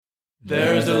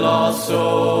There's a lost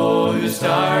soul who's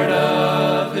tired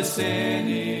of his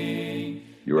sinning.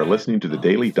 You are listening to the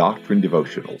Daily Doctrine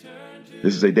Devotional.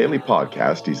 This is a daily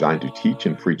podcast designed to teach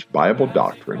and preach Bible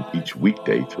doctrine each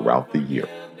weekday throughout the year.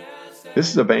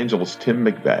 This is Evangelist Tim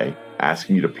McVeigh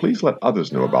asking you to please let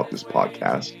others know about this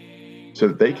podcast so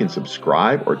that they can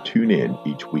subscribe or tune in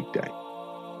each weekday.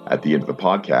 At the end of the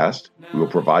podcast, we will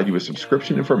provide you with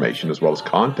subscription information as well as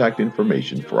contact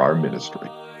information for our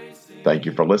ministry. Thank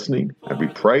you for listening, and we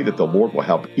pray that the Lord will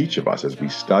help each of us as we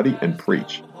study and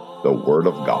preach the Word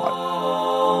of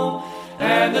God.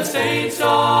 And the saints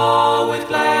all with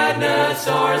gladness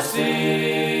are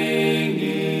singing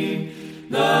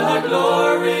the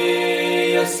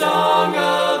glorious song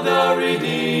of the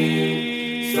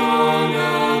redeemed, song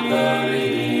of the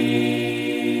redeemed.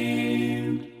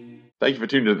 Thank you for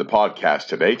tuning into the podcast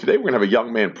today. Today we're going to have a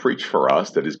young man preach for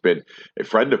us that has been a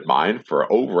friend of mine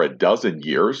for over a dozen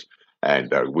years.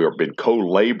 And we've been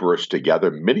co-laborers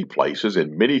together many places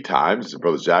and many times.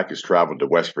 Brother Zack has traveled to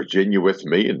West Virginia with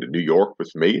me and to New York with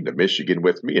me and to Michigan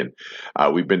with me. And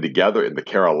we've been together in the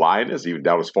Carolinas, even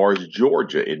down as far as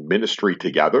Georgia in ministry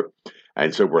together.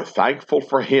 And so we're thankful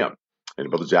for him. And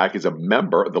Brother Zack is a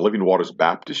member of the Living Waters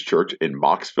Baptist Church in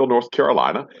Mocksville, North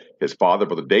Carolina. His father,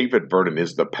 Brother Vernon,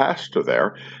 is the pastor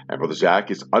there. And Brother Zack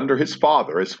is under his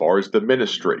father as far as the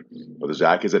ministry. Brother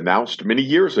Zack has announced many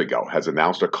years ago, has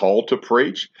announced a call to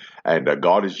preach. And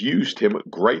God has used him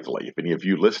greatly. If any of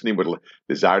you listening would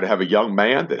desire to have a young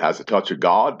man that has a touch of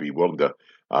God, be willing to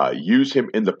use him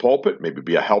in the pulpit, maybe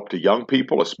be a help to young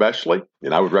people especially,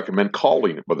 and I would recommend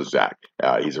calling Brother Zack.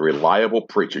 He's a reliable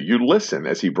preacher. You listen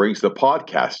as he brings the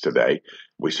podcast today.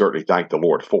 We certainly thank the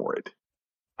Lord for it.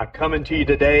 I'm coming to you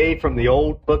today from the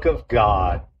old book of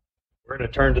God. We're going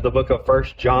to turn to the book of 1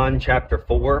 John chapter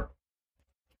 4.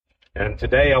 And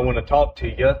today I want to talk to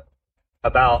you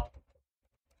about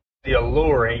the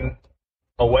alluring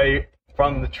away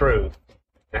from the truth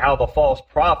and how the false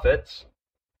prophets,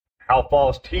 how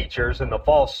false teachers and the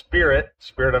false spirit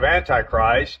of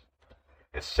Antichrist,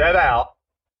 is set out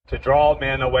to draw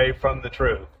men away from the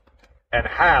truth, and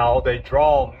how they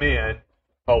draw men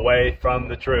away from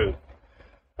the truth.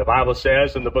 The Bible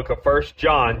says in the book of 1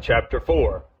 John chapter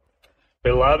 4,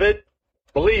 Beloved,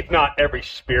 believe not every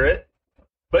spirit,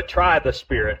 but try the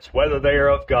spirits, whether they are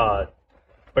of God,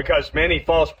 because many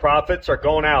false prophets are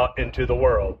gone out into the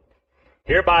world.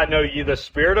 Hereby know ye the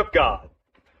Spirit of God.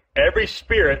 Every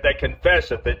spirit that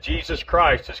confesseth that Jesus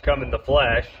Christ is come in the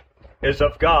flesh is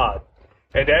of God.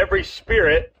 And every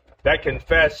spirit that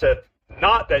confesseth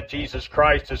not that Jesus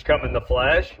Christ is come in the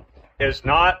flesh is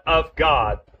not of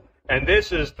God. And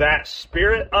this is that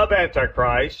spirit of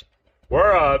Antichrist,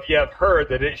 whereof ye have heard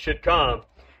that it should come,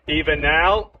 even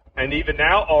now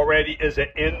already is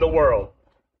it in the world.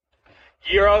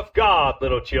 Ye are of God,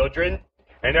 little children,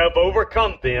 and have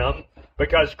overcome them,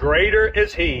 because greater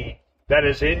is he that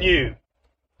is in you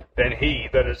than he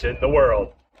that is in the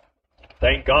world.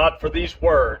 Thank God for these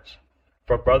words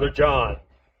from Brother John.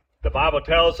 The Bible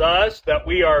tells us that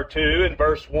we are to, in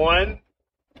verse 1,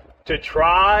 to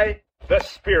try the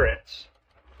spirits,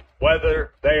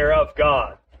 whether they are of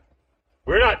God.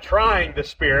 We're not trying the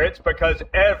spirits because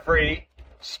every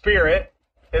spirit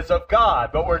is of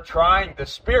God, but we're trying the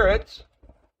spirits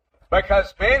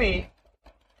because many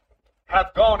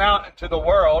have gone out into the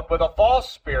world with a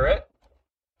false spirit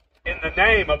in the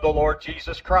name of the Lord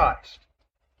Jesus Christ.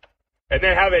 And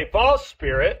they have a false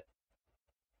spirit,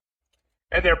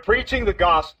 and they're preaching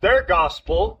their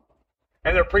gospel,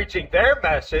 and they're preaching their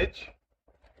message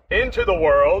into the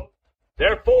world.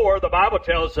 Therefore, the Bible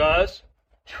tells us,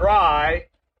 try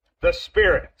the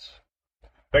spirits,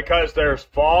 because there's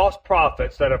false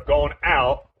prophets that have gone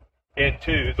out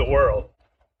into the world.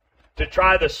 To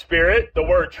try the spirit, the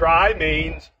word try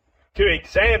means to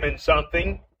examine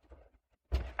something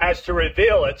as to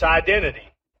reveal its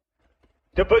identity.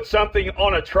 To put something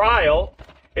on a trial,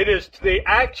 it is the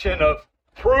action of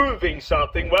proving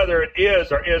something, whether it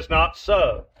is or is not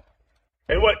so.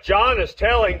 And what John is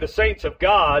telling the saints of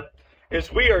God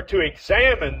is we are to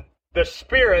examine the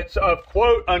spirits of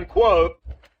quote-unquote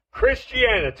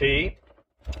Christianity,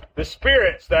 the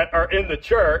spirits that are in the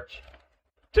church,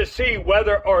 to see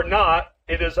whether or not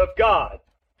it is of God.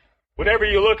 Whenever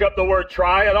you look up the word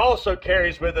try, it also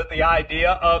carries with it the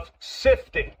idea of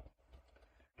sifting.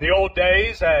 In the old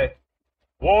days, a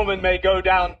woman may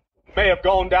have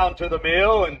gone down to the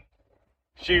mill, and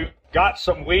she got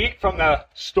some wheat from the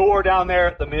store down there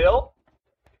at the mill,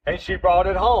 and she brought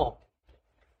it home.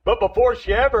 But before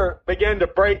she ever began to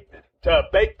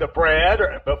bake the bread,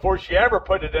 or before she ever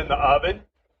put it in the oven,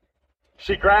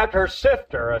 she grabbed her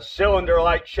sifter, a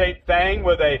cylinder-like shaped thing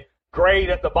with a grate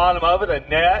at the bottom of it, a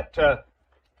net to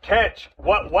catch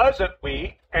what wasn't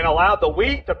wheat, and allowed the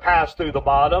wheat to pass through the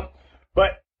bottom,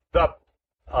 but the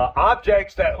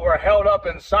objects that were held up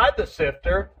inside the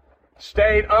sifter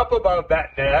stayed up above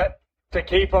that net to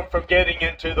keep them from getting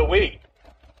into the wheat,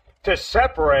 to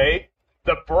separate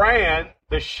the bran,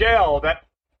 the shell that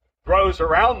grows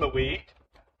around the wheat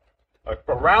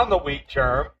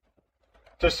germ,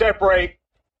 to separate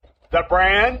the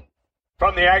bran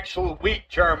from the actual wheat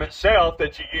germ itself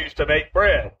that you use to make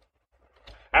bread.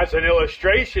 As an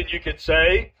illustration, you could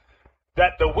say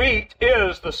that the wheat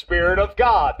is the Spirit of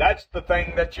God. That's the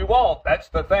thing that you want. That's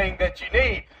the thing that you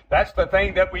need. That's the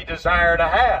thing that we desire to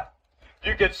have.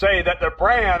 You could say that the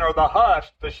bran or the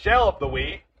husk, the shell of the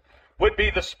wheat, would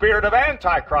be the spirit of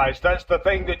Antichrist. That's the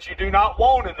thing that you do not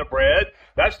want in the bread.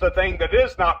 That's the thing that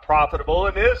is not profitable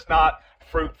and is not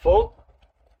fruitful.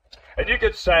 And you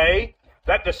could say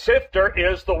that the sifter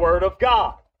is the Word of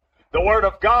God. The Word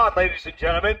of God, ladies and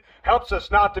gentlemen, helps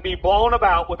us not to be blown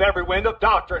about with every wind of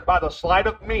doctrine by the sleight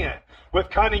of men, with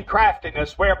cunning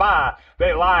craftiness whereby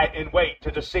they lie in wait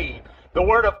to deceive. The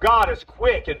Word of God is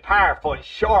quick and powerful and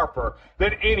sharper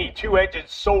than any two-edged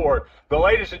sword. But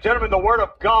ladies and gentlemen, the Word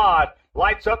of God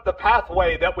lights up the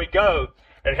pathway that we go.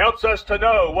 It helps us to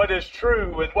know what is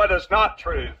true and what is not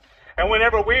true. And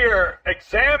whenever we are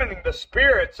examining the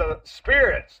spirits, the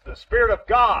Spirit of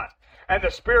God and the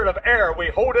spirit of error, we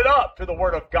hold it up to the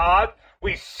Word of God.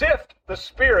 We sift the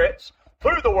spirits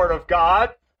through the Word of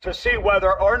God to see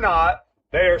whether or not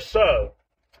they are so,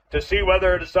 to see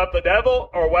whether it is of the devil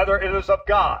or whether it is of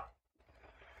God.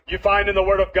 You find in the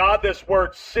Word of God this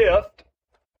word sift.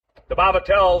 The Bible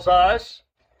tells us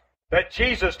that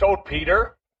Jesus told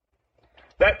Peter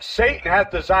that Satan hath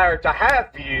desired to have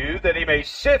you, that he may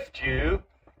sift you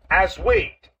as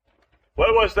wheat.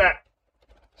 What was that?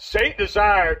 Satan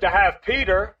desired to have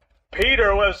Peter.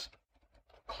 Peter was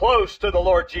close to the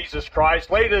Lord Jesus Christ,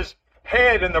 laid his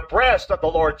head in the breast of the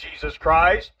Lord Jesus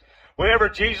Christ. Whenever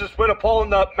Jesus went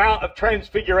upon the Mount of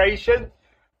Transfiguration,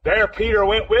 there Peter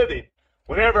went with him.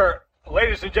 Whenever,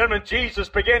 ladies and gentlemen, Jesus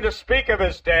began to speak of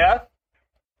his death,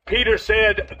 Peter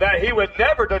said that he would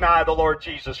never deny the Lord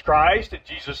Jesus Christ, and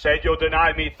Jesus said, "You'll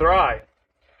deny me thrice."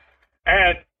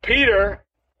 And Peter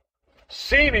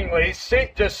seemingly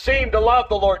just seemed to love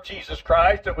the Lord Jesus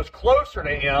Christ. It was closer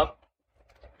to him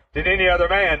than any other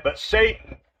man, but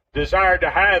Satan desired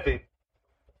to have him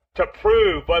to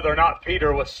prove whether or not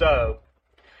Peter was so.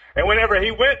 And whenever he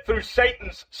went through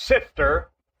Satan's sifter,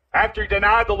 after he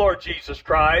denied the Lord Jesus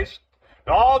Christ,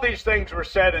 and all these things were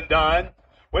said and done,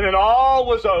 when it all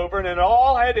was over and it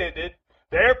all had ended,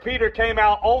 there Peter came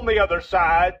out on the other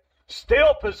side,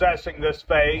 still possessing this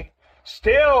faith,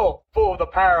 still full of the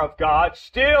power of God,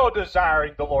 still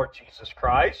desiring the Lord Jesus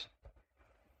Christ.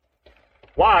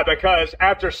 Why? Because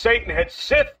after Satan had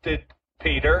sifted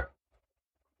Peter,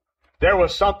 there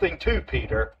was something to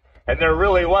Peter, and there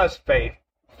really was faith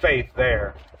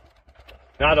there.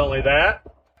 Not only that,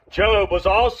 Job was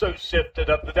also sifted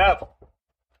of the devil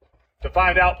to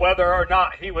find out whether or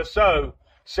not he was so.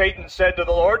 Satan said to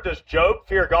the Lord, "Does Job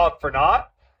fear God for naught?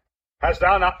 Hast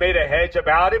thou not made a hedge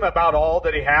about him, about all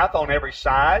that he hath on every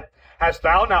side? Hast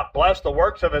thou not blessed the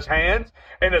works of his hands,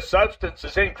 and his substance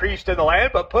is increased in the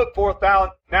land? But put forth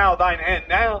thou now thine hand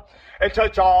now, and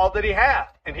touch all that he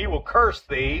hath, and he will curse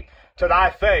thee to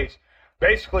thy face."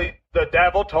 Basically, the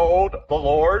devil told the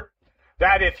Lord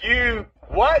that if you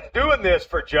wasn't doing this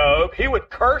for Job, he would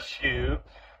curse you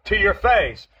to your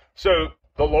face. So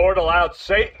the Lord allowed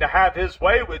Satan to have his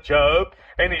way with Job,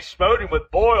 and he smote him with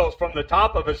boils from the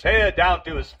top of his head down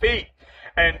to his feet,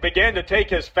 and began to take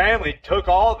his family, took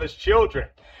all of his children,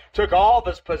 took all of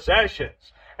his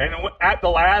possessions. And at the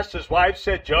last, his wife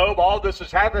said, "Job, all this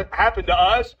has happened to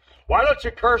us. Why don't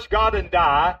you curse God and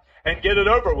die and get it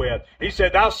over with?" He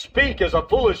said, "Thou speak as a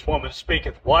foolish woman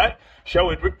speaketh. What?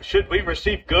 Should we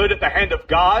receive good at the hand of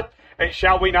God, and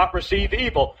shall we not receive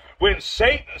evil?" When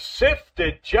Satan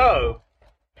sifted Job,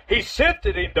 he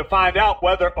sifted him to find out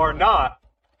whether or not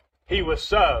he was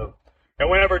so.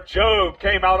 And whenever Job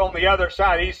came out on the other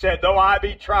side, he said, "Though I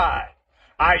be tried,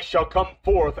 I shall come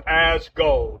forth as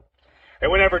gold."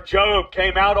 And whenever Job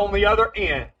came out on the other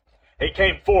end, he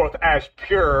came forth as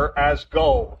pure as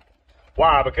gold.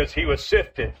 Why? Because he was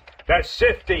sifted. That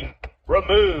sifting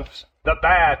removes the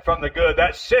bad from the good.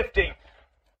 That sifting,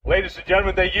 ladies and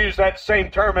gentlemen, they use that same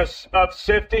term of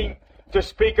sifting to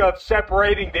speak of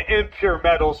separating the impure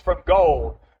metals from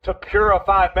gold, to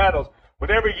purify metals.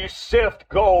 Whenever you sift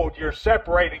gold, you're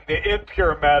separating the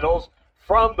impure metals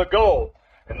from the gold.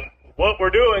 And what we're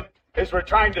doing is we're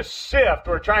trying to sift,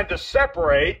 we're trying to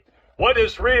separate what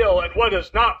is real and what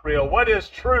is not real, what is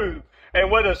true and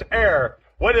what is error,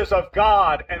 what is of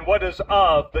God and what is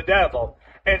of the devil.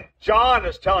 And John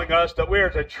is telling us that we are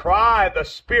to try the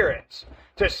spirits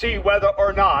to see whether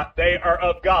or not they are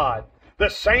of God. The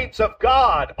saints of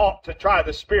God ought to try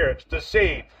the spirits to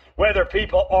see whether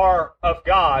people are of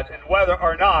God and whether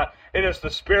or not it is the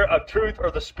spirit of truth or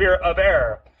the spirit of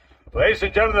error. Ladies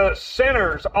and gentlemen, the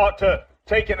sinners ought to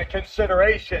take into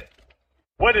consideration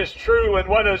what is true and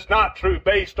what is not true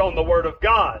based on the Word of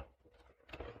God.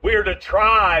 We are to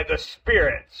try the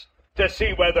spirits to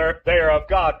see whether they are of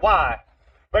God. Why?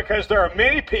 Because there are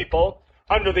many people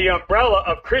under the umbrella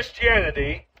of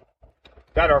Christianity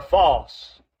that are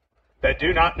false, that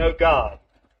do not know God.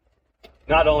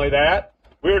 Not only that,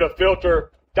 we are to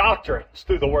filter doctrines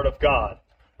through the Word of God.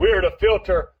 We are to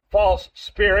filter false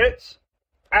spirits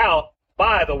out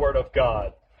by the Word of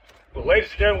God. Well, ladies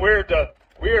and gentlemen,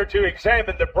 we are to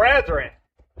examine the brethren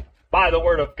by the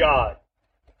Word of God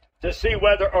to see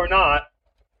whether or not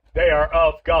they are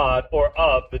of God or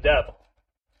of the devil.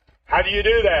 How do you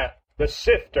do that? The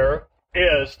sifter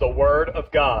is the Word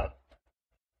of God.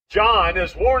 John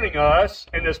is warning us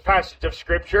in this passage of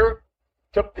Scripture.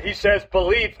 He says,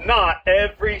 believe not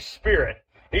every spirit.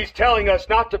 He's telling us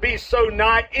not to be so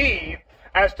naive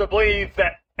as to believe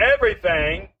that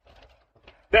everything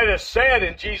that is said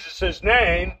in Jesus'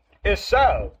 name is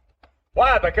so.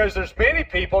 Why? Because there's many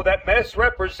people that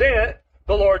misrepresent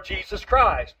the Lord Jesus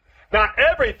Christ. Not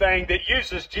everything that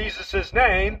uses Jesus'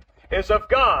 name is of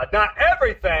God. Not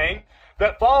everything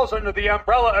that falls under the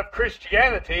umbrella of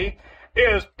Christianity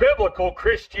is biblical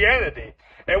Christianity.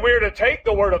 And we're to take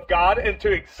the Word of God and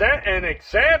to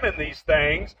examine these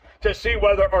things to see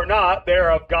whether or not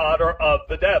they're of God or of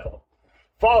the devil.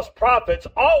 False prophets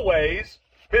always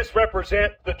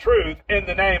misrepresent the truth in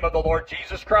the name of the Lord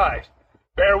Jesus Christ.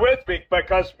 Bear with me,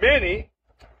 because many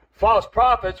false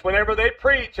prophets, whenever they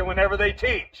preach and whenever they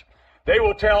teach, they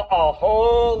will tell a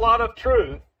whole lot of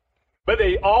truth, but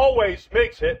they always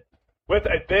mix it with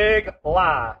a big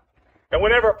lie. And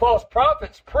whenever false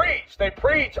prophets preach, they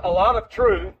preach a lot of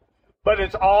truth, but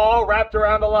it's all wrapped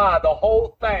around a lie. The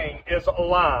whole thing is a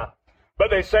lie. But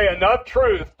they say enough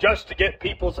truth just to get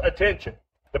people's attention.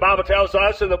 The Bible tells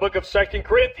us in the book of 2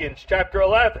 Corinthians, chapter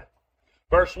 11,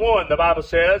 verse 1, the Bible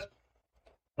says,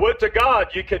 would to God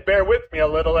you could bear with me a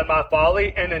little in my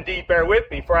folly, and indeed bear with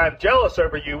me, for I am jealous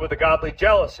over you with a godly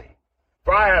jealousy.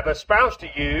 For I have espoused to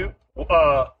you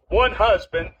one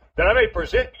husband, that I may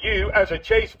present you as a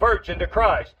chaste virgin to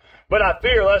Christ. But I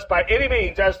fear lest by any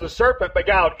means, as the serpent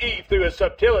beguiled Eve through his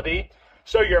subtlety,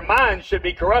 so your mind should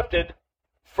be corrupted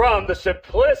from the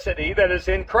simplicity that is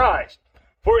in Christ.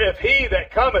 For if he that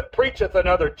cometh preacheth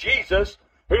another Jesus,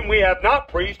 whom we have not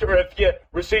preached, or if ye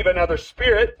receive another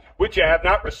spirit, which ye have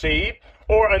not received,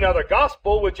 or another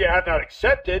gospel, which ye have not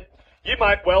accepted, ye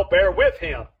might well bear with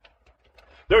him.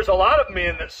 There's a lot of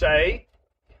men that say,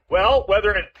 well,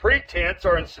 whether in pretense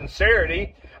or in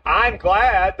sincerity, I'm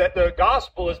glad that the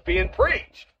gospel is being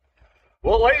preached.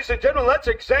 Well, ladies and gentlemen, let's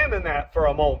examine that for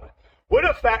a moment. What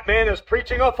if that man is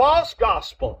preaching a false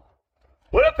gospel?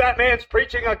 What if that man's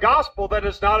preaching a gospel that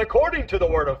is not according to the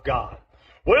Word of God?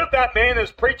 What if that man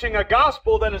is preaching a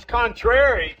gospel that is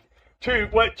contrary to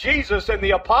what Jesus and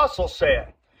the apostles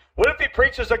said? What if he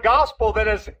preaches a gospel that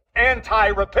is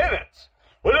anti-repentance?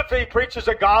 What if he preaches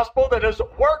a gospel that is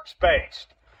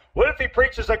works-based? What if he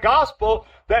preaches a gospel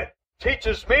that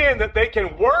teaches men that they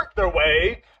can work their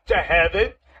way to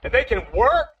heaven and they can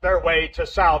work their way to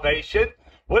salvation?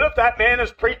 What if that man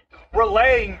is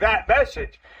relaying that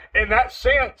message? In that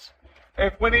sense,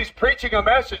 when he's preaching a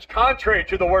message contrary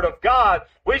to the Word of God,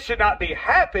 we should not be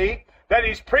happy that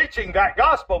he's preaching that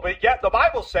gospel. But yet the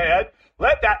Bible said,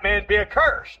 let that man be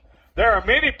accursed. There are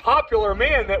many popular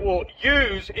men that will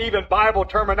use even Bible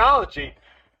terminology,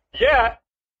 yet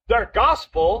their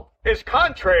gospel is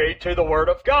contrary to the Word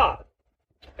of God.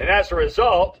 And as a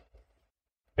result,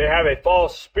 they have a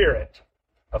false spirit.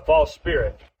 A false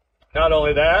spirit. Not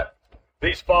only that,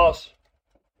 these false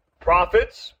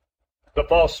prophets, the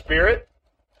false spirit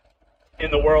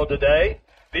in the world today,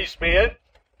 these men,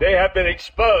 they have been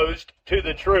exposed to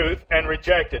the truth and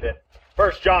rejected it.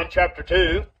 1 John chapter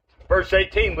 2, verse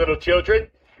 18, little children,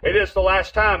 it is the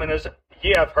last time, and as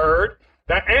ye have heard,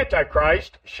 that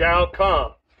Antichrist shall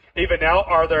come. Even now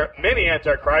are there many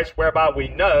Antichrists, whereby we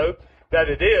know that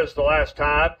it is the last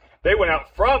time. They went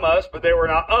out from us, but they were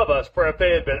not of us. For if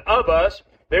they had been of us,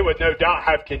 they would no doubt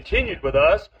have continued with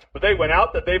us, but they went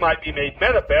out that they might be made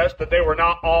manifest that they were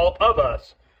not all of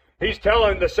us. He's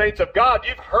telling the saints of God,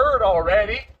 you've heard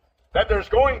already that there's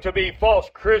going to be false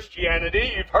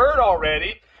Christianity. You've heard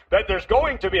already that there's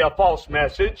going to be a false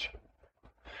message.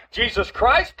 Jesus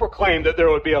Christ proclaimed that there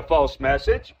would be a false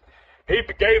message. he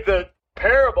gave the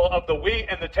parable of the wheat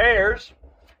and the tares.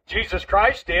 Jesus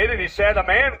Christ did, and he said a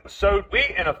man sowed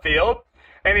wheat in a field,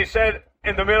 and he said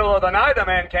in the middle of the night a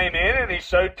man came in and he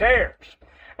sowed tares.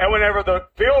 And whenever the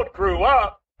field grew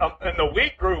up, and the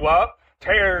wheat grew up,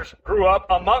 tares grew up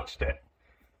amongst it.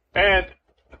 And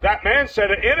that man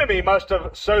said an enemy must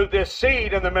have sowed this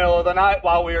seed in the middle of the night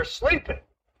while we were sleeping.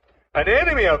 An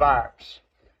enemy of ours.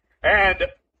 And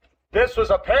this was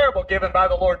a parable given by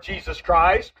the Lord Jesus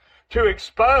Christ to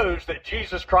expose that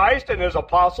Jesus Christ and his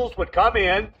apostles would come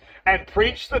in and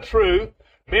preach the truth.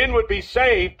 Men would be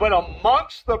saved, but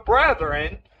amongst the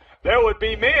brethren, there would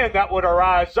be men that would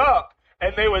arise up,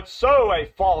 and they would sow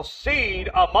a false seed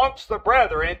amongst the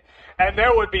brethren, and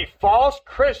there would be false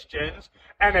Christians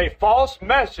and a false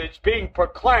message being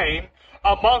proclaimed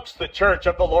amongst the church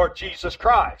of the Lord Jesus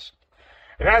Christ.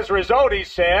 And as a result, he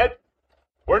said,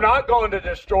 we're not going to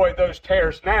destroy those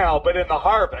tares now, but in the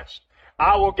harvest.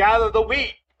 I will gather the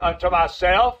wheat unto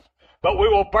myself, but we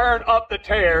will burn up the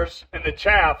tares and the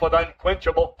chaff with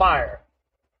unquenchable fire.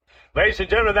 Ladies and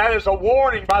gentlemen, that is a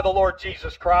warning by the Lord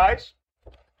Jesus Christ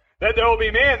that there will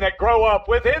be men that grow up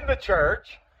within the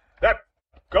church that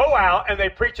go out and they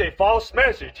preach a false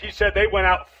message. He said they went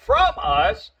out from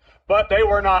us, but they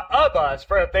were not of us.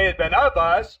 For if they had been of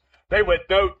us, they would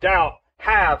no doubt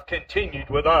have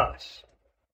continued with us.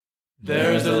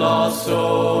 There's a lost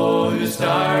soul who's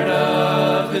tired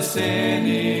of his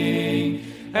sinning,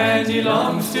 and he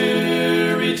longs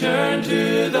to return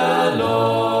to the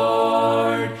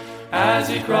Lord as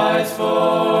he cries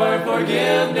for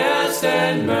forgiveness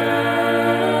and mercy.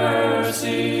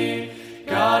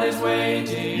 God is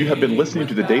waiting. You have been listening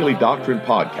to the Daily Doctrine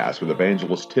Podcast with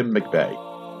Evangelist Tim McVeigh.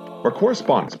 For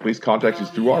correspondence, please contact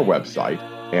us through our website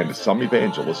and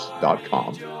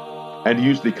someevangelists.com. and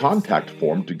use the contact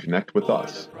form to connect with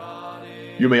us.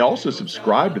 You may also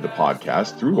subscribe to the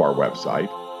podcast through our website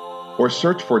or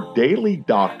search for Daily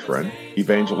Doctrine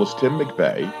Evangelist Tim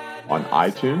McVeigh on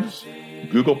iTunes,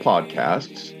 Google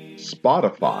Podcasts,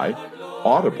 Spotify,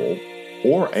 Audible,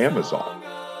 or Amazon.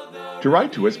 To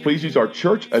write to us, please use our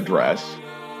church address,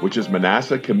 which is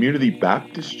Manasseh Community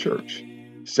Baptist Church,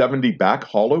 70 Back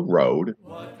Hollow Road,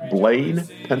 Blaine,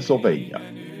 Pennsylvania,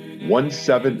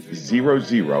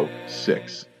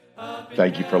 17006.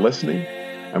 Thank you for listening,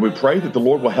 and we pray that the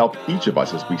Lord will help each of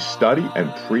us as we study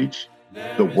and preach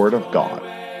the Word of God.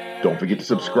 Don't forget to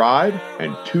subscribe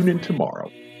and tune in tomorrow.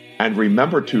 And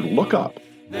remember to look up,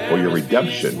 for your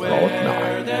redemption draweth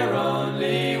nigh. There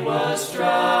only was strife.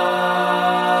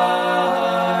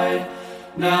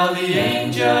 Now the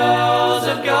angels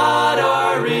of God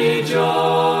are rejoicing,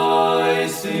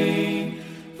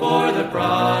 for the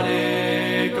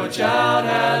prodigal child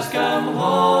has come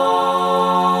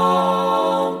home,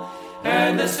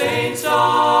 and the saints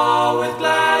all with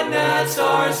gladness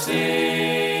are singing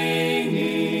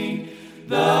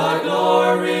the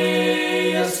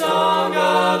glorious song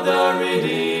of the Redeemer.